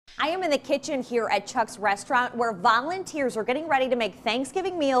I am in the kitchen here at Chuck's Restaurant where volunteers are getting ready to make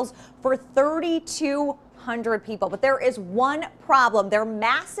Thanksgiving meals for 3,200 people. But there is one problem. Their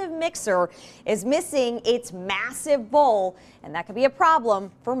massive mixer is missing its massive bowl, and that could be a problem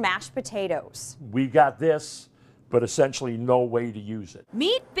for mashed potatoes. We got this, but essentially no way to use it.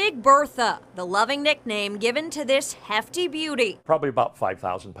 Meet Big Bertha, the loving nickname given to this hefty beauty. Probably about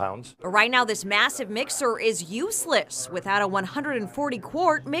 5,000 pounds. But right now, this massive mixer is useless without a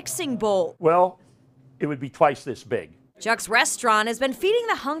 140-quart mixing bowl. Well, it would be twice this big. Chuck's Restaurant has been feeding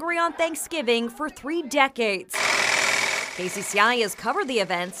the hungry on Thanksgiving for 3 decades. KCCI has covered the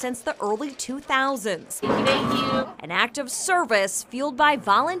event since the early 2000s. Thank you. An act of service fueled by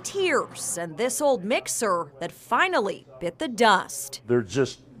volunteers and this old mixer that finally bit the dust. There's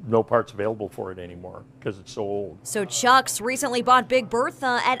just no parts available for it anymore because it's so old. So Chuck's recently bought Big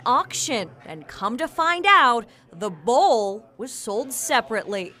Bertha at auction, and come to find out, the bowl was sold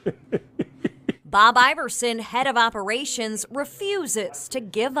separately. Bob Iverson, head of operations, refuses to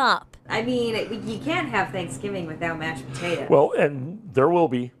give up. I mean, you can't have Thanksgiving without mashed potatoes. Well, and there will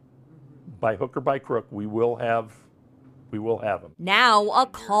be, by hook or by crook, we will have them. Now a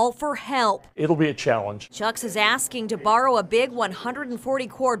call for help. It'll be a challenge. Chuck's is asking to borrow a big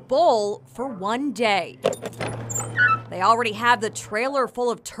 140-quart bowl for 1 day. They already have the trailer full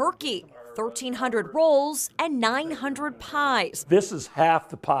of turkey, 1,300 rolls, and 900 pies. This is half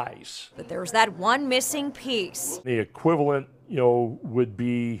the pies. But there's that one missing piece. The equivalent, would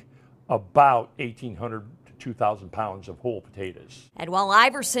be about 1,800 to 2,000 pounds of whole potatoes. And while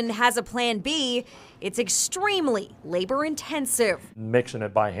Iverson has a plan B, it's extremely labor-intensive. Mixing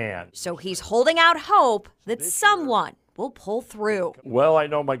it by hand. So he's holding out hope that someone will pull through. Well, I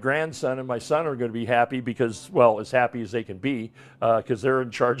know my grandson and my son are going to be happy because, well, as happy as they can be, because they're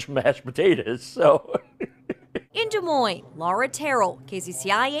in charge of mashed potatoes. So. In Des Moines, Laura Terrell,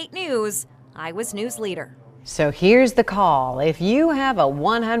 KCCI 8 News, Iowa's news leader. So here's the call. If you have a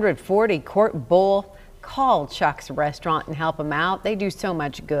 140-quart bowl, call Chuck's Restaurant and help them out. They do so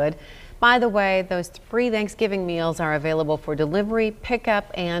much good. By the way, those free Thanksgiving meals are available for delivery, pickup,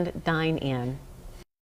 and dine-in.